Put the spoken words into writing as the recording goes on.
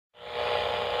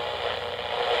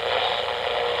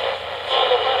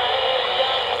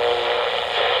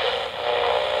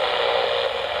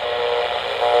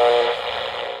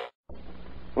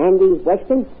Andy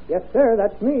Weston? Yes, sir,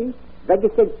 that's me.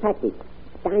 Registered package.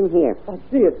 Sign here. Oh,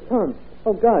 gee, it's Tom.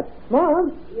 Oh, gosh.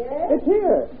 Mom? Yes? It's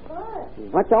here. What?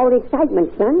 What's all the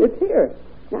excitement, son? It's here.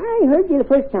 I heard you the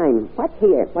first time. What's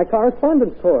here? My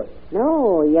correspondence course.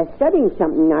 No, you're studying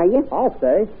something, are you? I'll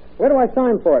say. Where do I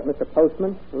sign for it, Mr.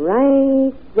 Postman?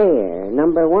 Right there,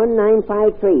 number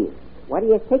 1953. What are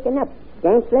you taking up?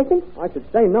 Dance lessons? I should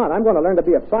say not. I'm going to learn to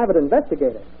be a private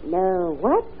investigator. No,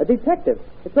 what? A detective.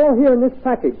 It's all here in this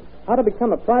package. How to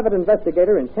become a private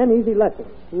investigator in 10 easy lessons.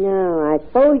 No, I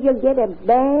suppose you'll get a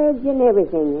badge and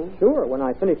everything, eh? Sure, when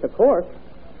I finish the course.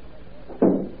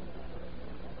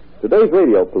 Today's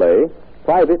radio play,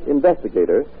 Private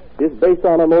Investigator, is based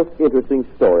on a most interesting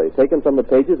story taken from the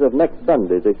pages of next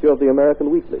Sunday's issue of the American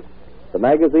Weekly, the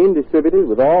magazine distributed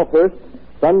with all Hearst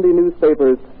Sunday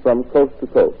newspapers from coast to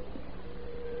coast.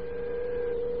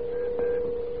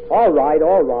 All right.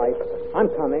 I'm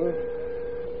coming.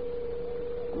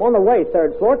 I'm on the way,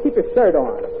 third floor. Keep your shirt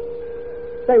on.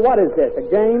 Say, what is this, a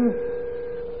game?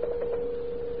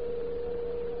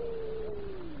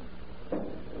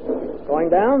 Going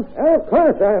down? Of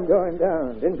course I'm going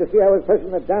down. Didn't you see I was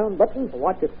pressing the down button?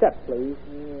 Watch your step, please.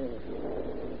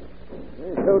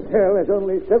 This hotel has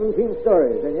only 17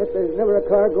 stories, and yet there's never a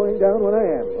car going down when I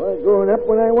am, or going up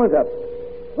when I want up.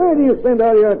 Where do you spend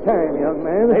all your time, young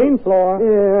man? Main floor.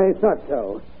 Yeah, I thought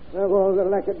so. Of all the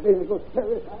lackadaisical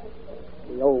service.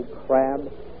 The old crab.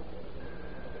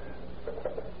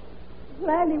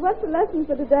 Landy, what's the lesson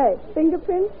for today?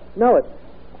 Fingerprints? No, it's...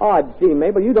 Oh, gee,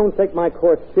 Mabel, you don't take my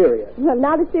course serious. Well,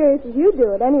 not as serious as you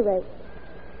do, at any rate.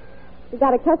 We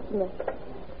got a customer.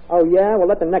 Oh, yeah? Well,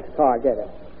 let the next car get it.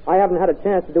 I haven't had a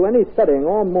chance to do any studying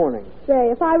all morning.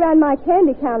 Say, if I ran my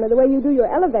candy counter the way you do your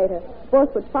elevator, boss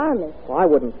would fire me. Well, I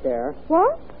wouldn't care.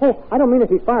 What? Oh, I don't mean if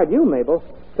he fired you, Mabel.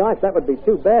 Gosh, that would be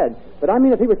too bad. But I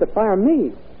mean if he was to fire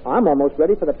me. I'm almost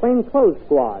ready for the plainclothes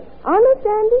squad. Honest,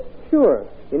 Andy? Sure.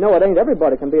 You know, it ain't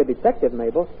everybody can be a detective,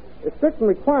 Mabel. There's certain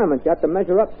requirements you have to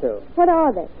measure up to. What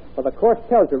are they? Well, the course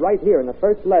tells you right here in the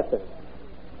first lesson.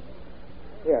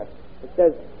 Here. It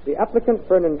says, the applicant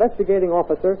for an investigating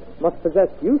officer must possess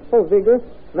youthful vigor,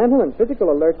 mental and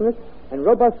physical alertness, and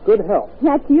robust good health.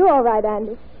 That's you, all right,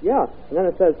 Andy. Yeah. And then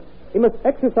it says, he must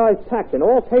exercise tact in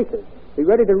all cases, be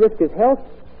ready to risk his health,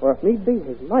 or if need be,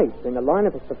 his life, in the line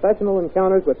of his professional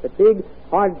encounters with fatigue,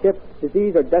 hardship,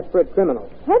 disease, or desperate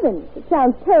criminals. Heavens, it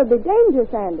sounds terribly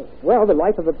dangerous, Andy. Well, the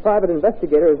life of a private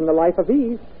investigator isn't the life of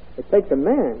ease. It takes a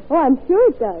man. Oh, I'm sure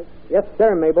it does. Yes,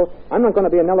 sir, Mabel. I'm not going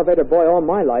to be an elevator boy all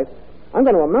my life. I'm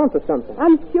going to amount to something.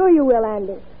 I'm sure you will,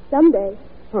 Andy. Someday.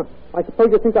 Huh. I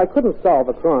suppose you think I couldn't solve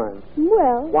a crime.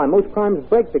 Well, Why, most crimes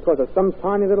break because of some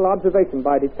tiny little observation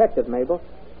by a detective, Mabel.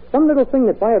 Some little thing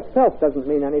that by itself doesn't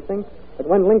mean anything, but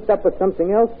when linked up with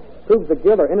something else, proves the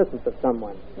guilt or innocence of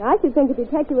someone. I should think a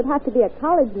detective would have to be a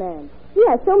college man. He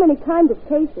has so many kinds of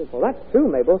cases. Well, that's true,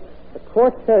 Mabel. The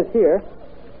course says here,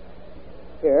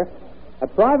 a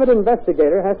private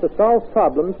investigator has to solve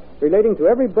problems relating to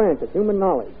every branch of human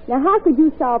knowledge. Now, how could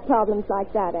you solve problems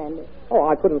like that, Andy? Oh,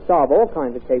 I couldn't solve all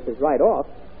kinds of cases right off,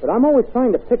 but I'm always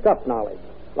trying to pick up knowledge,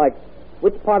 like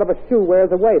which part of a shoe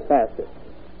wears away fastest,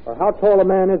 or how tall a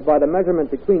man is by the measurement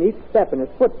between each step in his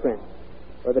footprint,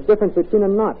 or the difference between a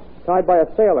knot tied by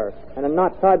a sailor and a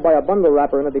knot tied by a bundle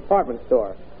wrapper in a department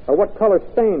store, or what color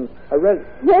stain a red...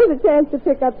 Here's a chance to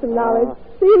pick up some knowledge.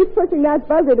 See who's pushing that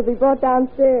buzzer to be brought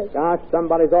downstairs. Gosh,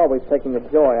 somebody's always taking the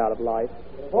joy out of life.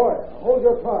 Boy, hold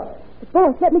your car.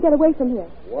 Boss, let me get away from here.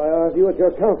 Why aren't you at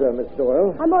your counter, Miss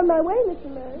Doyle? I'm on my way, Mr.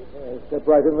 Murray. Step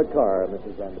right in the car,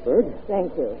 Mrs. Vanderberg.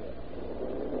 Thank you.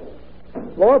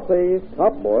 Floor, please.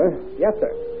 Top boy. Yes,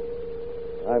 sir.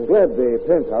 I'm glad the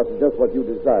penthouse is just what you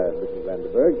desired, Mrs.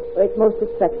 Vanderberg. It's most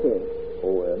attractive.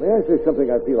 Oh, may I say something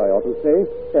I feel I ought to say?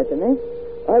 Certainly.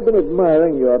 I've been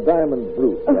admiring your diamond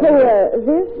brooch.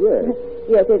 This? Yes.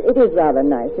 Yes, it is rather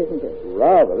nice, isn't it?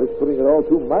 Rather is putting it all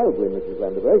too mildly, Mrs.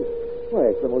 Vanderberg. Why,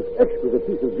 it's the most exquisite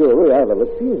piece of jewelry I've ever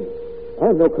seen.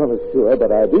 I'm no connoisseur, but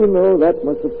I do know that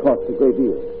must have cost a great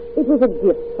deal. It was a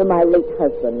gift from my late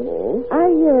husband. Oh?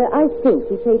 I think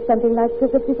he paid something like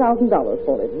 $50,000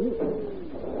 for it.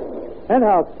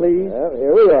 Penthouse, please. Well,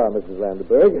 here we are, Mrs.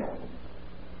 Vanderberg.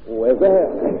 Oh, as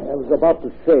I was about to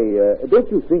say, don't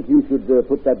you think you should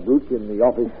put that brooch in the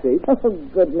office safe? Oh,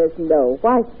 goodness, no.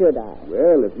 Why should I?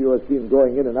 Well, if you are seen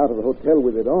going in and out of the hotel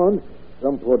with it on,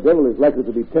 some poor devil is likely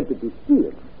to be tempted to steal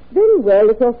it. Very well.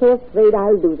 If you're so afraid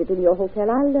I'll lose it in your hotel,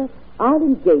 I'll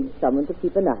engage someone to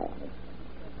keep an eye on it.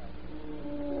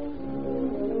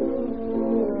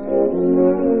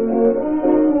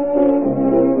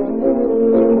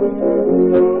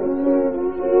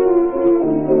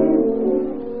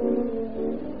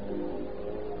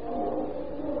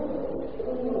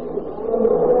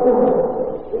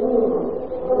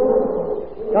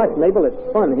 Gosh, Mabel, it's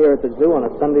fun here at the zoo on a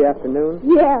Sunday afternoon.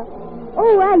 Yeah.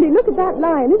 Oh, Andy, look at that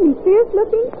lion. Isn't he fierce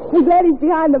looking? I'm glad he's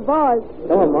behind the bars.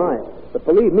 So am I. But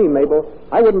believe me, Mabel,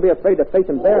 I wouldn't be afraid to face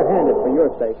him barehanded for your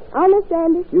sake. Honest,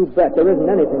 Andy? You bet. There isn't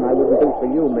anything I wouldn't do for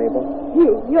you, Mabel.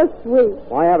 Gee, you're sweet.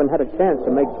 Well, I haven't had a chance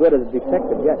to make good as a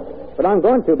detective yet. But I'm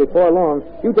going to before long.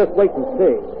 You just wait and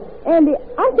see. Andy,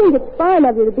 I think it's fine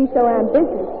of you to be so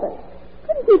ambitious, but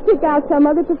couldn't you pick out some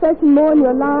other profession more in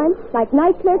your line? Like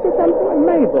night clerk or something?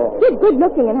 Mabel! You're good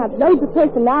looking and have loads of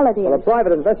personality. Well, a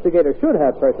private investigator should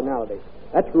have personality.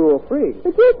 That's rule-free.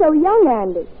 But you're so young,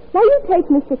 Andy. Now you take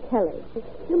Mr. Kelly.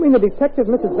 You mean the detective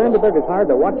Mrs. Vanderberg has hired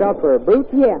to watch out for her brute?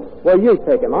 Yeah. Well, you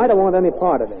take him. I don't want any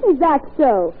part of him. Is that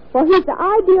so? Well, he's the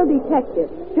ideal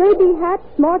detective. Derby hat,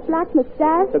 smart black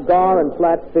mustache. Cigar and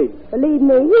flat feet. Believe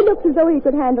me, he looks as though he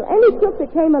could handle any crook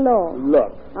that came along.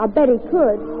 Look. I'll bet he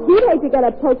could. You'd hate to get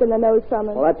a poke in the nose from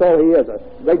him. Well, that's all he is, a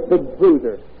great big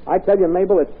bruiser. I tell you,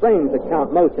 Mabel, it's brains that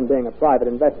count most in being a private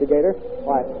investigator.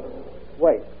 Why,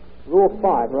 wait. Rule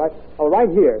 5, right? Oh, right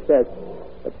here it says,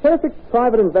 the perfect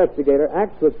private investigator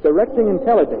acts with directing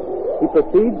intelligence. He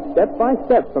proceeds step by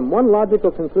step from one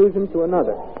logical conclusion to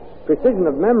another. Precision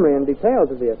of memory and details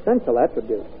is the essential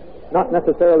attribute. Not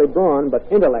necessarily brawn, but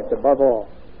intellect above all.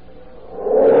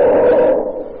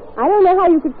 I don't know how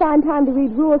you could find time to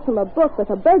read rules from a book with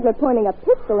a burglar pointing a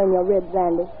pistol in your ribs,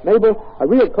 Andy. Mabel, a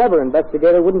real clever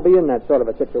investigator wouldn't be in that sort of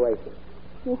a situation.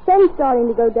 The sun's starting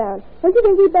to go down. Don't you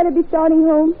think we'd better be starting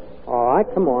home? All right,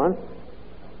 come on.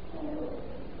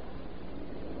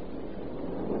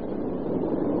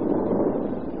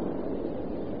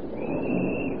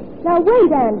 Now, wait,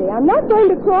 Andy. I'm not going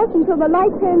to cross until the light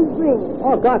turns green.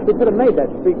 Oh, gosh, we could have made that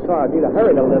streetcar if you'd have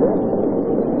hurried a little.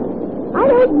 I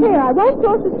don't care. I won't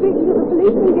cross the street until the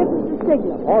policeman gives us the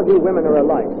signal. All you women are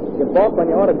alike. You balk when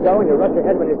you ought to go, and you rush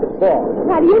ahead when you should fall.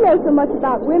 How do you know so much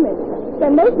about women?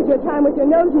 Spend most of your time with your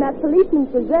nose in that policeman's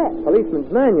gazette.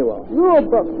 Policeman's manual. Rule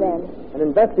book, then. An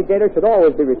investigator should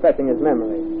always be refreshing his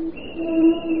memory.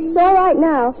 It's all right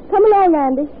now. Come along,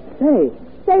 Andy. Say,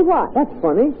 Say what? that's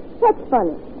funny. What's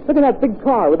funny? Look at that big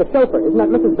car with the chauffeur. Isn't that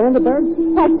Mrs. Vanderberg?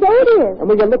 I'd say it is. And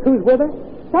will you look who's with her?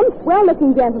 Some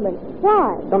swell-looking gentleman.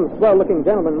 Why? Some swell-looking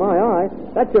gentleman, my eye.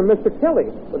 That's your Mr. Kelly,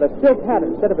 with a silk hat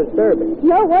instead of his derby.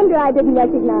 No wonder I didn't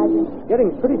recognize him.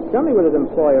 Getting pretty chummy with his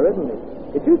employer, isn't he?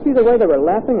 Did you see the way they were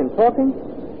laughing and talking?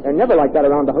 They're never like that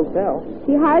around the hotel.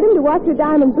 She hired him to watch her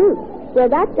diamond boots. Where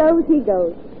that goes, he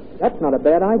goes. That's not a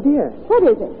bad idea. What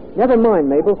is it? Never mind,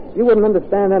 Mabel. You wouldn't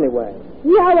understand anyway.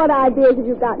 Yeah, what ideas have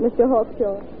you got, Mr.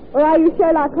 Hawkshaw? Or are you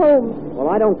Sherlock Holmes? Well,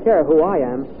 I don't care who I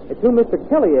am. It's who Mr.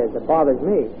 Kelly is that bothers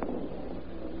me.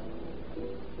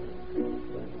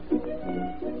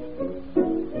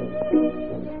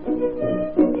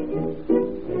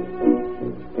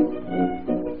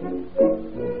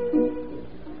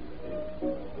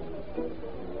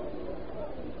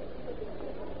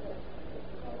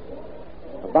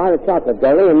 Bar of chocolate,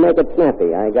 Gurley, and make it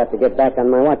snappy. I got to get back on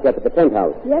my watch up at the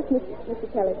penthouse. Yes,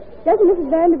 Mr. Kelly. Doesn't Mrs.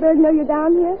 Vanderberg know you're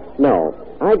down here? No.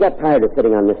 I got tired of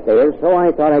sitting on the stairs, so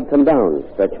I thought I'd come down,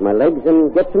 stretch my legs,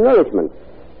 and get some nourishment.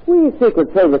 We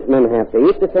Secret Service men have to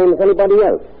eat the same as anybody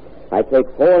else. I take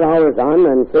 4 hours on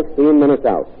and 15 minutes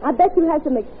out. I bet you have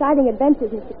some exciting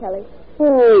adventures, Mr. Kelly.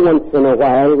 Oh, once in a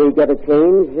while we get a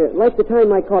change. Like the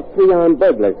time I caught 3 armed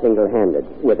burglars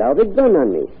single-handed, without a gun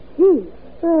on me. Gee,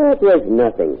 That was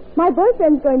nothing. my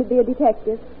boyfriend's going to be a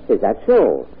detective. Is that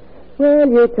so? Well,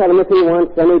 you tell him if he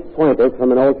wants any pointers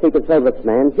from an old Secret Service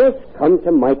man, just come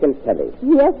to Mike and Kelly.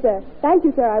 Yes, sir. Thank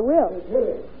you, sir. I will.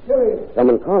 Kelly.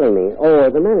 Someone calling me. Oh,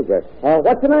 the manager.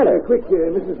 What's the matter? Quick,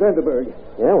 Mrs. Vanderberg.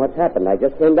 Yeah, what's happened? I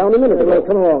just came down a minute Well, ago.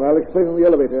 come along. I'll explain in the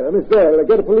elevator. Miss Dale,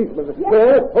 get a policeman. Yes.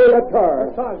 Dale, hold that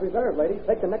car. Car's reserved, lady.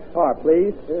 Take the next car,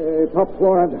 please. Top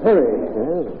floor and hurry.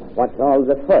 Well, what's all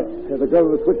the fuss? The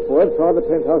girl in the switchboard saw the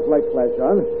penthouse light flash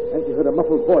on, and she heard a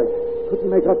muffled voice.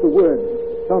 Couldn't make out the words.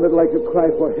 Sounded like a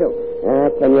cry for help.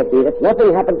 Can you beat it?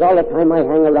 Nothing happens all the time I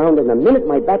hang around, and the minute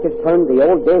my back is turned, the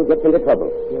old dame gets into trouble.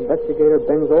 The investigator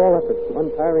bends all efforts to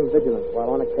untiring vigilance while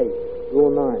on a case. Rule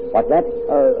 9. What's that?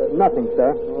 Nothing,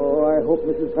 sir. Oh, I hope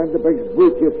Mrs. Vanderberg's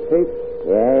brooch is safe.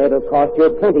 Yeah, it'll cost you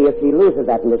plenty if she loses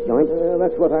that in this joint.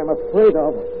 That's what I'm afraid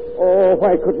of. Oh,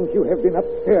 why couldn't you have been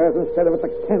upstairs instead of at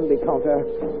the candy counter?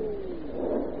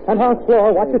 Penthouse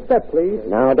floor. Watch your step, please.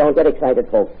 Now, don't get excited,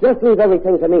 folks. Just leave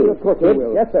everything to me. Of course we Kid,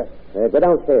 will. Yes, sir. Go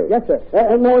downstairs. Yes, sir.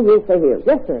 No, you stay here.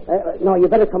 Yes, sir. No, you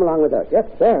better come along with us. Yes,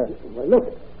 sir. Well,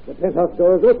 look, the penthouse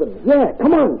door is open. Yeah,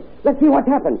 come on. Let's see what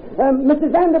happened.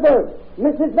 Mrs. Vanderberg!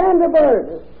 Mrs.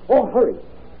 Vanderberg! Oh, hurry.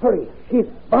 Hurry. She's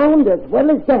bound as well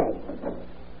as gagged.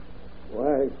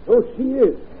 Why, so she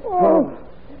is. Oh,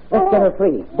 Let's get her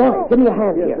free. Boy, give me a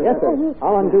hand here. Yes, sir.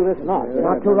 I'll undo this knot.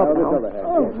 Not too rough This now. other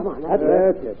hand. Come on, That's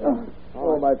it.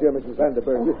 Oh, my dear Mrs.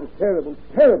 Vanderberg, this is terrible,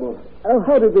 terrible.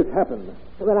 How did this happen?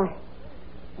 Well,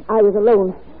 I was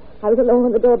alone. I was alone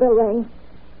when the doorbell rang.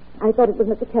 I thought it was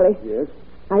Mr. Kelly. Yes?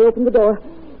 I opened the door.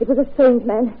 It was a strange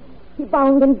man. He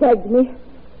bound and gagged me.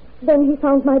 Then he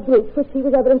found my brooch, which he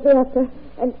was evidently after,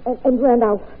 and ran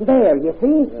out. There, you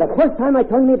see? The first time I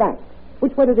turned me back.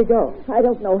 Which way did he go? I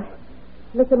don't know.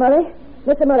 Mr. Murray?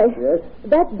 Mr. Murray? Yes?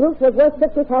 That brooch was worth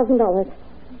 $50,000.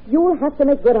 You'll have to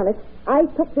make good on it. I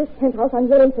took this penthouse on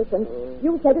your insistence.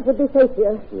 You said it would be safe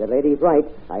here. The lady's right.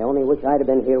 I only wish I'd have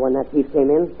been here when that thief came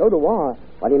in. So do I.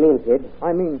 What do you mean, Sid?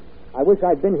 I mean, I wish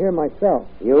I'd been here myself.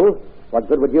 You? What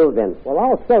good would you have been? Well,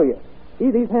 I'll show you. See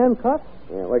these handcuffs?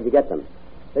 Yeah, where'd you get them?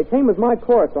 They came with my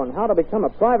course on how to become a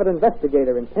private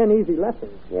investigator in 10 easy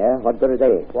lessons. Yeah, what good are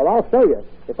they? Well, I'll show you.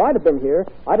 If I'd have been here,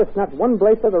 I'd have snapped one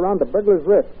bracelet around the burglar's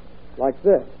wrist, like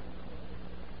this.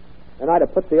 And I'd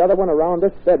have put the other one around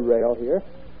this bed rail here,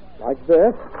 like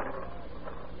this.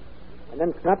 And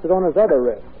then snapped it on his other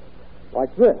wrist,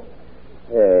 like this.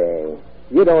 Hey,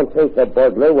 you don't think the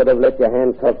burglar would have let you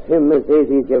handcuff him as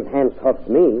easy as you've handcuffed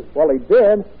me? Well, he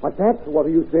did. What's that? What are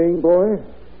you saying, boy?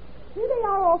 Here they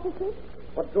are, officers.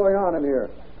 What's going on in here?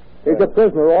 He's a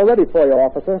prisoner all ready for you,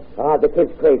 officer. Ah, the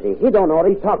kid's crazy. He don't know what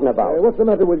he's talking about. What's the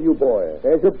matter with you, boy?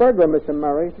 There's your burglar, Mr.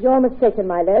 Murray. You're mistaken,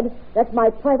 my lad. That's my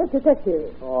private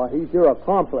detective. Oh, he's your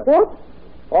accomplice. What?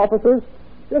 Officers,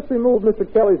 just remove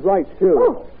Mr. Kelly's right shoe.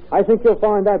 Oh. I think you'll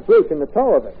find that brooch in the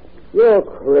toe of it. You're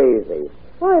crazy.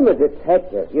 I'm a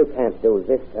detective. You can't do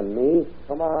this to me.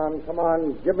 Come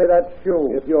on. Give me that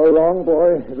shoe. If you're wrong,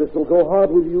 boy, this will go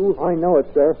hard with you. I know it,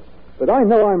 sir. But I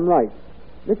know I'm right.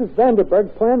 Mrs.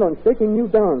 Vanderberg planned on shaking you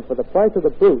down for the price of the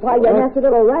brooch. Why, you nasty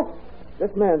little rat.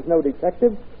 This man's no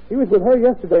detective. He was with her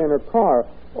yesterday in her car,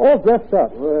 all dressed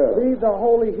up. Well, See the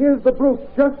holy. Here's the brooch,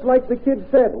 just like the kid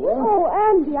said. Oh,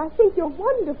 Andy, I think you're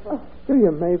wonderful. Do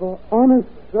you, Mabel? Honest?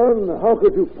 son, how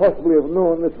could you possibly have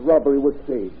known this robbery was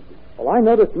staged? Well, I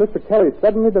noticed Mr. Kelly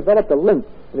suddenly developed a limp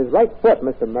in his right foot,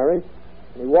 Mr. Murray.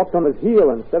 And he walked on his heel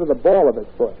instead of the ball of his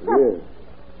foot. Yes.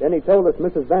 Then he told us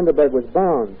Mrs. Vanderberg was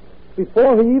bound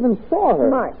before he even saw her.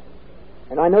 Mark.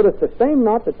 And I noticed the same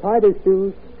knot that tied his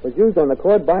shoes was used on the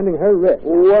cord binding her wrist.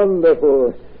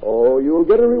 Wonderful. Oh, you'll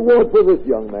get a reward for this,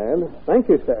 young man. Thank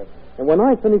you, sir. And when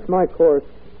I finish my course,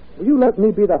 will you let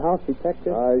me be the house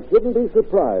detective? I shouldn't be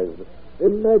surprised.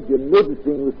 Imagine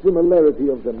noticing the similarity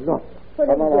of the knot.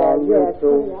 Come along, you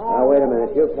two. Now, wait a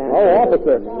minute. You can't. Oh,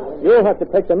 officer, you'll have to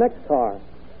take the next car.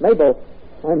 Mabel,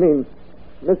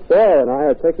 Miss Doyle and I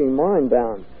are taking mine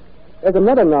down. There's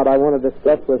another knot I want to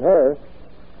discuss with her.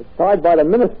 It's tied by the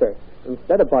minister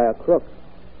instead of by a crook.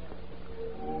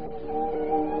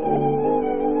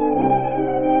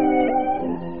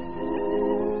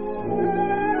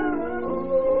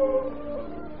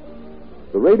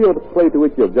 The radio play to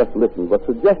which you have just listened was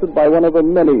suggested by one of the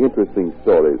many interesting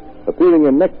stories appearing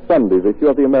in next Sunday's issue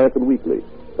of the American Weekly,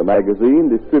 the magazine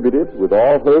distributed with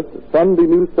all Hearst Sunday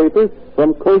newspapers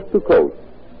from coast to coast.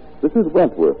 This is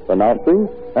Wentworth announcing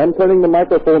and turning the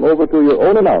microphone over to your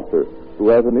own announcer, who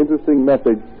has an interesting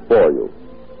message for you.